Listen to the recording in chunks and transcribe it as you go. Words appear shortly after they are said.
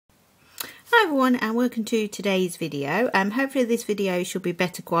Hi everyone, and welcome to today's video. Hopefully this video should be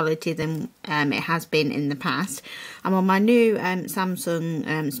better quality than it has been in the past. I'm on my new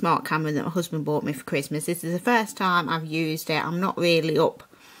Samsung smart camera that my husband bought me for Christmas. This is the first time I've used it. I'm not really up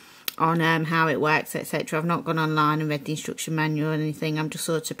on how it works, etc. I've not gone online and read the instruction manual or anything. I'm just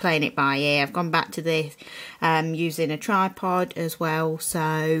sort of playing it by ear. I've gone back to this using a tripod as well,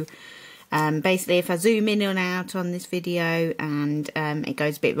 so basically if I zoom in and out on this video and it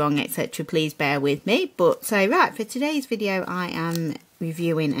goes a bit wrong, etc., please bear with me. But so right, for today's video I am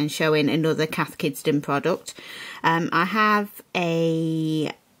reviewing and showing another Cath Kidston product. I have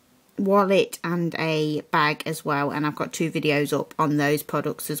a wallet and a bag as well, and I've got two videos up on those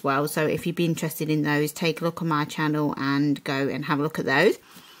products as well, so if you'd be interested in those, take a look on my channel and go and have a look at those.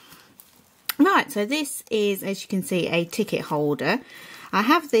 Right, so this is, as you can see, a ticket holder. I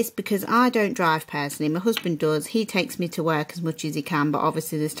have this because I don't drive personally. My husband does. He takes me to work as much as he can, but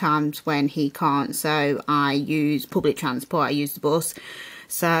obviously there's times when he can't, so I use public transport. I use the bus.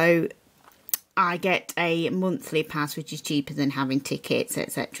 So I get a monthly pass, which is cheaper than having tickets,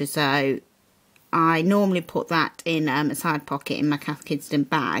 etc. So I normally put that in a side pocket in my Cath Kidston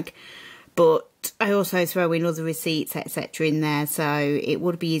bag, but I also throw in other receipts, etc. in there, so it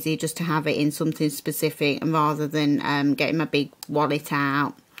would be easier just to have it in something specific and rather than getting my big wallet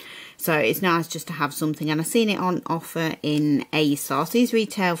out. So it's nice just to have something, and I've seen it on offer in ASOS. These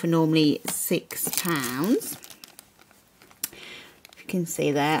retail for normally £6. If you can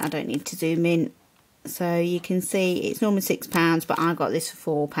see there, I don't need to zoom in. So you can see it's normally £6, but I got this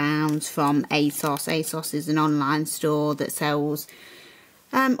for £4 from ASOS. ASOS is an online store that sells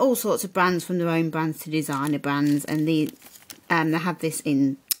all sorts of brands, from their own brands to designer brands, and they had this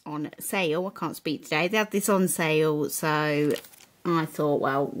on sale. I can't speak today. They had this on sale, so I thought,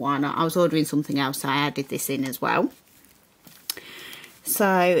 well, why not? I was ordering something else, so I added this in as well.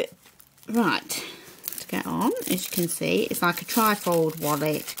 So, right, to get on, as you can see, it's like a trifold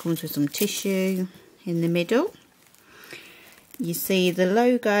wallet. It comes with some tissue in the middle. You see the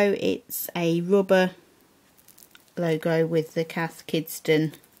logo, it's a rubber logo with the Cath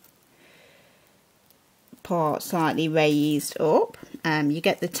Kidston part slightly raised up. You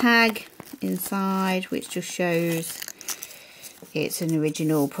get the tag inside, which just shows it's an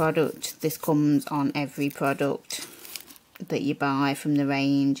original product. This comes on every product that you buy from the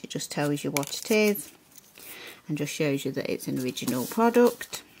range. It just tells you what it is and just shows you that it's an original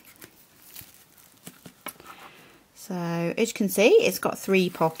product. So as you can see, it's got 3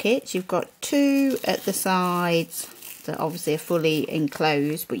 pockets. You've got 2 at the sides that obviously are fully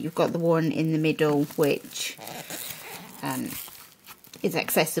enclosed, but you've got the one in the middle which is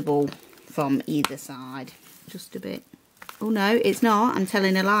accessible from either side. Just a bit. Oh no, it's not. I'm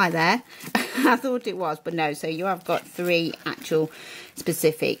telling a lie there. I thought it was, but no. So you have got 3 actual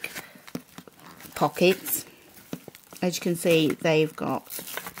specific pockets. As you can see, they're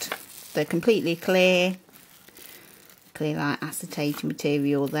completely clear. Clear like acetate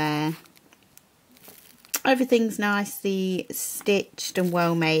material there. Everything's nicely stitched and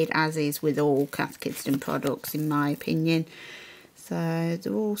well made, as is with all Cath Kidston products in my opinion. So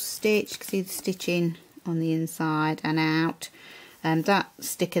they're all stitched. You can see the stitching on the inside and out. That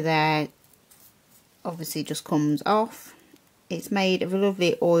sticker there obviously just comes off. It's made of a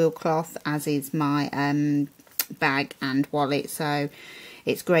lovely oilcloth, as is my bag and wallet, so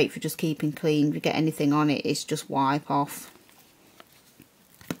it's great for just keeping clean. If you get anything on it, it's just wipe off.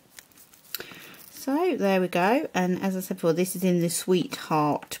 So there we go, and as I said before, this is in the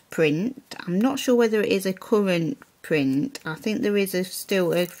Sweetheart print. I'm not sure whether it is a current print. I think there is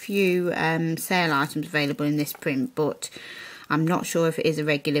still a few sale items available in this print, but I'm not sure if it is a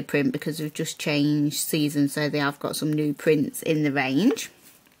regular print because we've just changed seasons, so they have got some new prints in the range.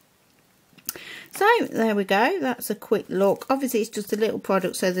 So there we go, that's a quick look. Obviously it's just a little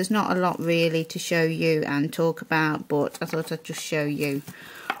product, so there's not a lot really to show you and talk about, but I thought I'd just show you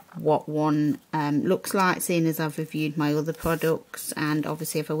what one looks like, seeing as I've reviewed my other products. And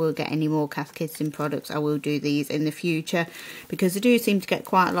obviously if I will get any more Cath Kidston products, I will do these in the future because they do seem to get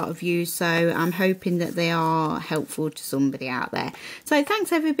quite a lot of views, so I'm hoping that they are helpful to somebody out there. So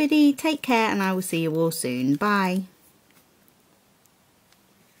thanks everybody, take care, and I will see you all soon. Bye.